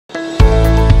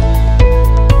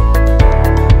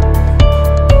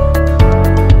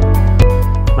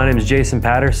name is Jason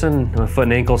Patterson. I'm a foot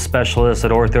and ankle specialist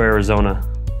at OrthoArizona.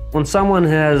 When someone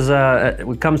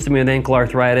comes to me with ankle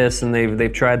arthritis and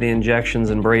they've tried the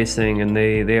injections and bracing and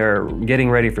they are getting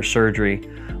ready for surgery,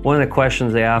 one of the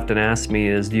questions they often ask me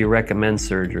is, do you recommend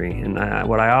surgery? And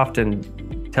what I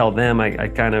often tell them, I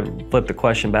kind of flip the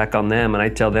question back on them and I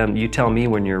tell them, you tell me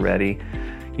when you're ready.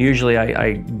 Usually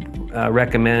I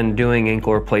recommend doing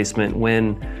ankle replacement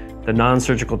when the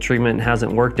non-surgical treatment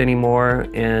hasn't worked anymore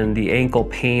and the ankle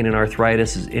pain and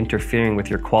arthritis is interfering with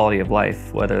your quality of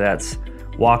life, whether that's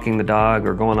walking the dog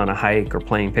or going on a hike or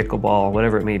playing pickleball,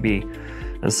 whatever it may be.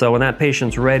 And so when that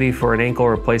patient's ready for an ankle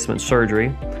replacement surgery,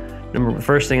 the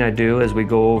first thing I do is we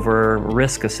go over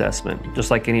risk assessment. Just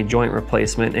like any joint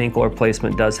replacement, ankle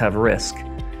replacement does have risk.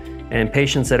 And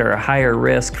patients that are a higher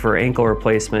risk for ankle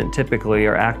replacement typically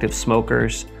are active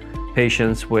smokers,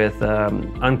 patients with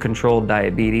uncontrolled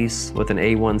diabetes with an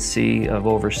A1C of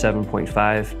over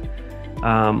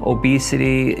 7.5.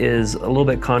 Obesity is a little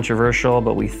bit controversial,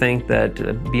 but we think that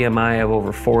a BMI of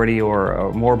over 40 or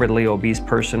a morbidly obese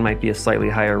person might be a slightly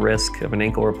higher risk of an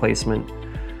ankle replacement.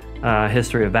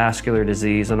 History of vascular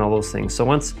disease and all those things. So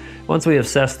once we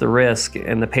assess the risk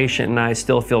and the patient and I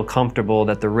still feel comfortable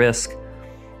that the risk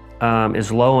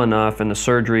is low enough and the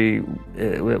surgery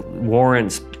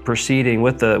warrants proceeding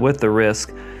with the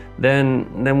risk,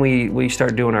 then we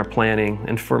start doing our planning.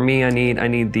 And for me, I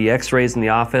need the x-rays in the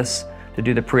office to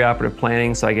do the preoperative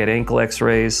planning. So I get ankle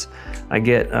x-rays, I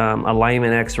get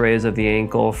alignment x-rays of the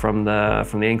ankle from the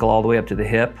ankle all the way up to the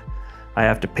hip. I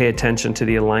have to pay attention to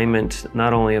the alignment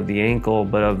not only of the ankle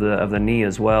but of the knee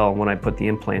as well when I put the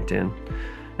implant in.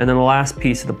 And then the last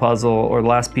piece of the puzzle, or the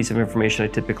last piece of information I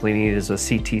typically need, is a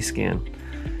CT scan.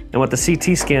 And what the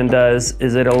CT scan does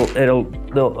is it'll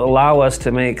allow us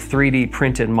to make 3D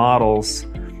printed models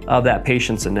of that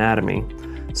patient's anatomy.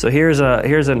 So here's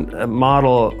a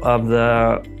model of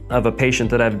a patient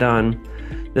that I've done.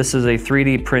 This is a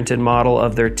 3D printed model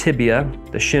of their tibia,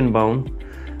 the shin bone,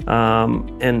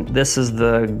 and this is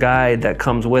the guide that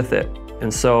comes with it.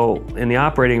 And so in the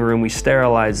operating room, we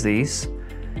sterilize these.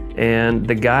 And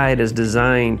the guide is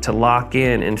designed to lock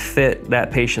in and fit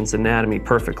that patient's anatomy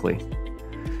perfectly.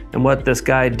 And what this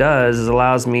guide does is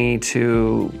allows me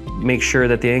to make sure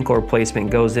that the ankle replacement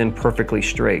goes in perfectly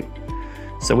straight.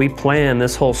 So we plan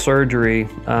this whole surgery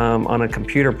on a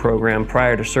computer program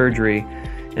prior to surgery,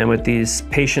 and with these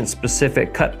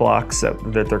patient-specific cut blocks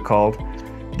that they're called,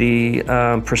 the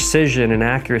precision and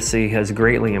accuracy has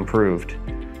greatly improved.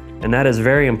 And that is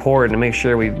very important to make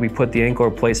sure we put the ankle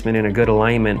replacement in a good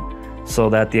alignment so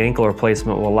that the ankle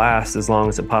replacement will last as long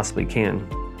as it possibly can.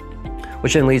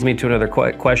 Which then leads me to another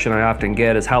question I often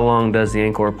get is, how long does the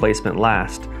ankle replacement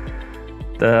last?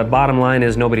 The bottom line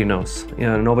is nobody knows.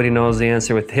 Nobody knows the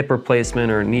answer with hip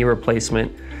replacement or knee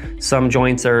replacement. Some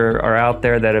joints are out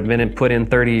there that have been put in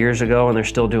 30 years ago and they're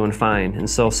still doing fine. And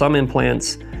so some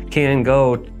implants can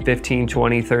go 15,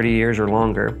 20, 30 years or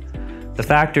longer. The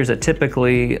factors that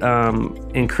typically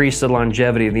increase the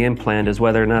longevity of the implant is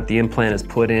whether or not the implant is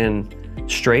put in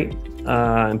straight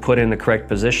and put in the correct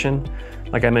position.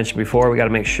 Like I mentioned before, we got to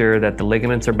make sure that the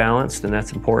ligaments are balanced, and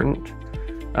that's important.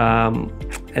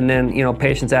 And then,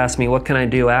 patients ask me, what can I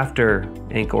do after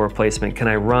ankle replacement? Can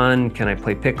I run? Can I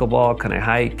play pickleball? Can I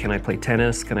hike? Can I play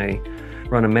tennis? Can I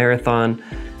run a marathon?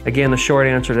 Again, the short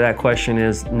answer to that question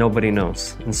is nobody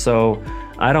knows. And so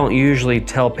I don't usually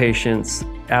tell patients,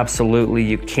 absolutely,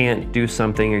 you can't do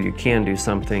something or you can do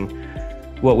something.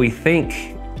 What we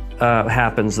think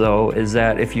happens though is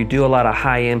that if you do a lot of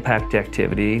high impact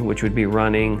activity, which would be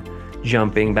running,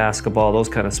 jumping, basketball, those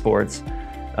kind of sports,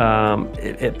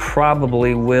 it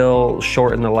probably will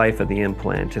shorten the life of the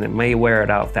implant and it may wear it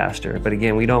out faster. But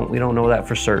again, we don't know that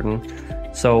for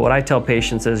certain. So what I tell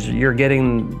patients is you're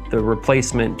getting the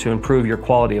replacement to improve your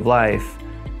quality of life.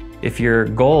 If your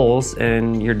goals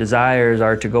and your desires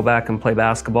are to go back and play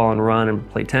basketball and run and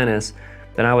play tennis,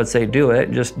 then I would say do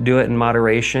it. Just do it in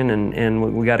moderation,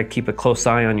 and we got to keep a close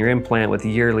eye on your implant with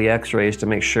yearly x-rays to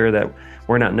make sure that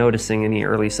we're not noticing any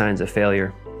early signs of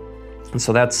failure. And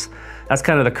so that's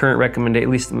kind of the current recommendation,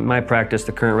 at least in my practice,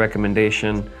 the current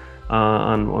recommendation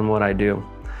on what I do.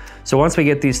 So once we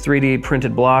get these 3D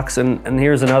printed blocks, and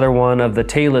here's another one of the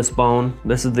talus bone.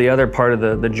 This is the other part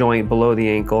of the joint below the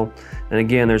ankle. And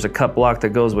again, there's a cut block that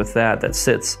goes with that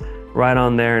sits right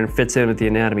on there and fits in with the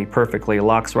anatomy perfectly,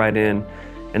 locks right in.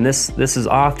 And this is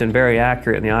often very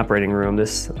accurate in the operating room.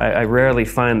 I rarely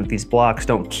find that these blocks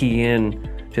don't key in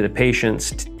to the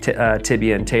patient's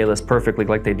tibia and talus perfectly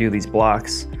like they do these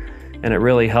blocks. And it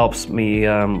really helps me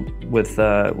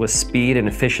with speed and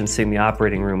efficiency in the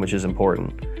operating room, which is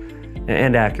important.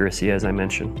 And accuracy, as I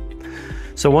mentioned.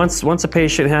 So once a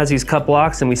patient has these cup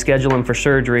locks and we schedule them for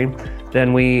surgery,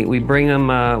 then we bring them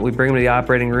to the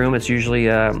operating room. It's usually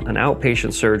an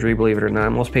outpatient surgery, believe it or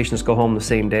not. Most patients go home the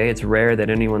same day. It's rare that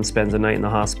anyone spends a night in the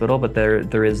hospital, but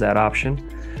there is that option.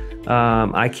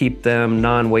 I keep them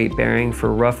non-weight bearing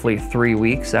for roughly 3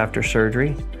 weeks after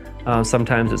surgery.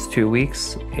 Sometimes it's 2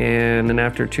 weeks, and then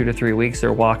after 2 to 3 weeks,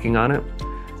 they're walking on it.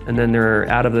 And then they're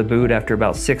out of the boot after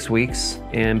about 6 weeks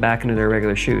and back into their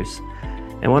regular shoes.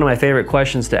 And one of my favorite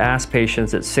questions to ask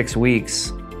patients at 6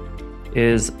 weeks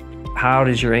is, how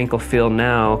does your ankle feel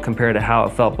now compared to how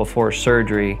it felt before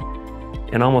surgery?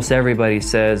 And almost everybody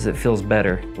says it feels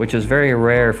better, which is very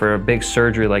rare for a big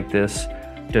surgery like this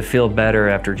to feel better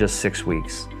after just 6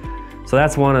 weeks. So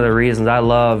that's one of the reasons I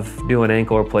love doing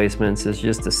ankle replacements, is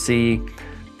just to see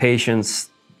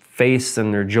patients' face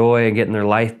and their joy and getting their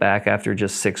life back after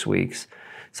just 6 weeks.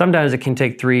 Sometimes it can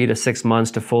take 3 to 6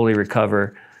 months to fully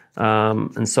recover.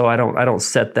 And so I don't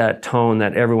set that tone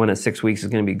that everyone at 6 weeks is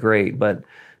going to be great, but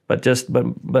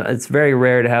it's very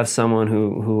rare to have someone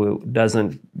who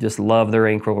doesn't just love their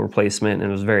ankle replacement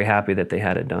and was very happy that they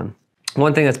had it done.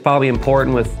 One thing that's probably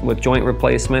important with joint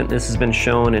replacement, this has been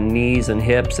shown in knees and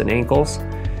hips and ankles,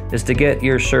 is to get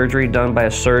your surgery done by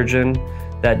a surgeon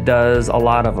that does a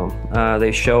lot of them.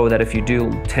 They show that if you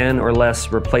do 10 or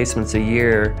less replacements a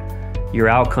year, your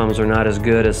outcomes are not as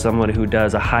good as someone who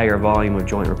does a higher volume of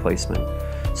joint replacement.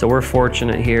 So we're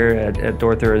fortunate here at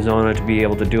OrthoArizona to be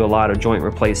able to do a lot of joint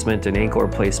replacement and ankle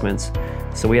replacements.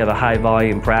 So we have a high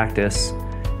volume practice,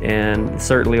 and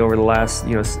certainly over the last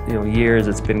years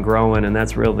it's been growing, and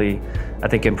that's really, I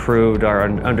think, improved our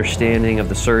understanding of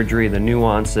the surgery, the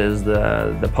nuances,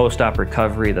 the post-op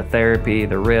recovery, the therapy,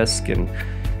 the risk, and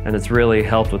it's really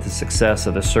helped with the success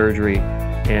of the surgery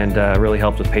and really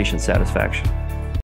helped with patient satisfaction.